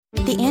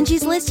The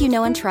Angie's List you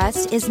know and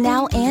trust is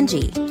now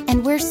Angie,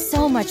 and we're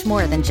so much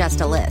more than just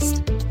a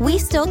list. We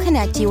still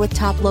connect you with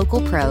top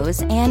local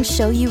pros and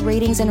show you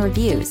ratings and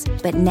reviews,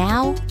 but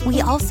now we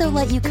also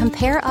let you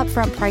compare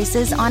upfront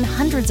prices on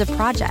hundreds of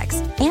projects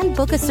and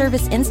book a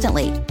service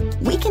instantly.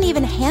 We can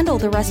even handle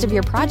the rest of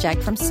your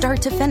project from start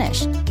to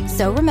finish.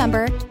 So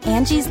remember,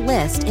 Angie's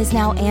List is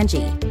now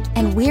Angie,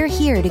 and we're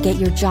here to get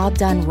your job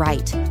done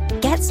right.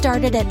 Get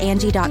started at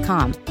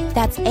Angie.com.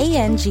 That's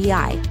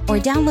ANGI, or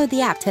download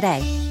the app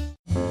today.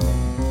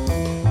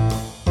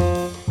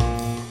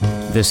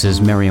 This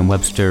is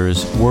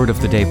Merriam-Webster's Word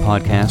of the Day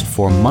podcast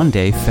for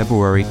Monday,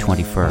 February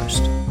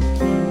 21st.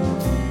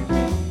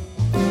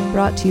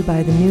 Brought to you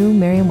by the new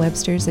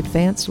Merriam-Webster's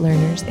Advanced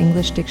Learners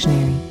English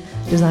Dictionary,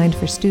 designed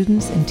for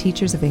students and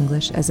teachers of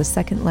English as a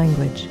second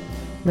language.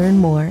 Learn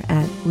more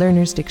at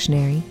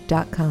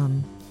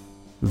learnersdictionary.com.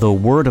 The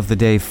word of the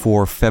day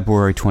for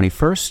February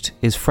 21st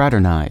is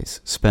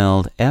fraternize,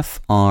 spelled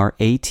F-R-A-T-E-R-N-I-Z-E.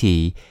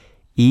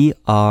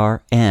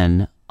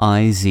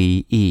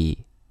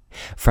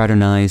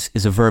 Fraternize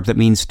is a verb that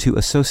means to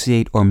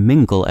associate or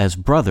mingle as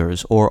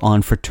brothers or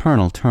on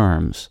fraternal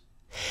terms.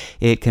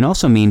 It can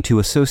also mean to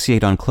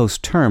associate on close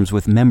terms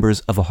with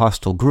members of a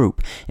hostile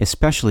group,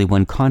 especially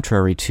when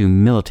contrary to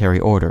military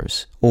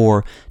orders,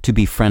 or to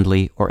be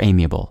friendly or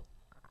amiable.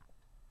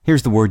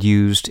 Here's the word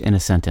used in a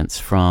sentence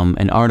from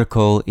an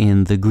article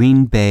in the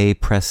Green Bay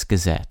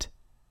Press-Gazette.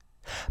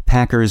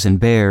 Packers and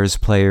Bears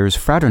players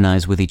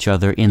fraternize with each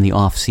other in the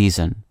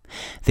off-season.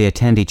 They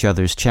attend each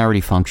other's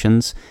charity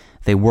functions,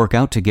 they work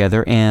out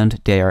together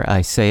and, dare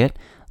I say it,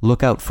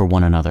 look out for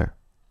one another.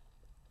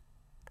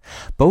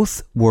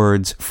 Both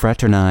words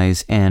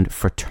fraternize and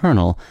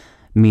fraternal,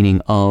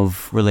 meaning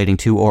of, relating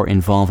to, or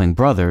involving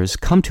brothers,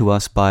 come to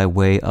us by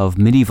way of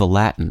medieval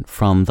Latin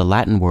from the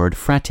Latin word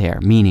frater,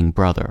 meaning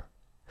brother.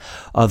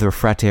 Other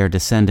frater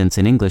descendants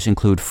in English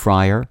include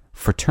friar,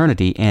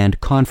 fraternity, and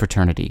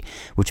confraternity,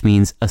 which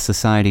means a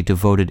society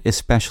devoted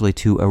especially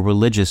to a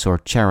religious or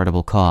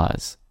charitable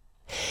cause.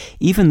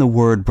 Even the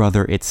word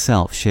brother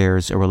itself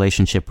shares a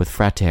relationship with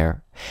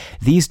frater.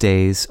 These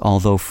days,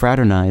 although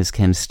fraternize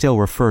can still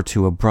refer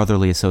to a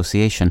brotherly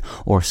association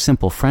or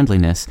simple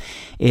friendliness,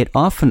 it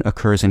often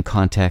occurs in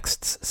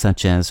contexts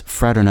such as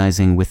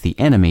fraternizing with the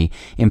enemy,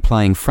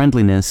 implying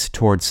friendliness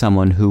toward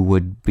someone who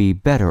would be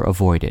better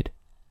avoided.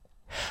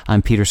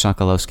 I'm Peter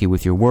Sokolowski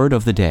with your word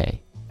of the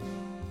day.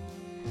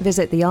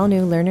 Visit the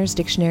all-new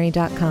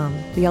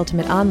learnersdictionary.com, the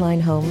ultimate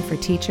online home for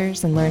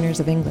teachers and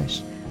learners of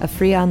English. A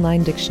free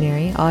online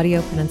dictionary,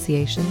 audio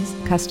pronunciations,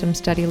 custom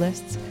study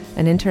lists,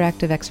 and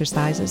interactive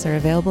exercises are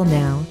available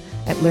now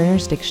at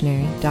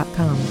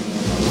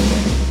learnersdictionary.com.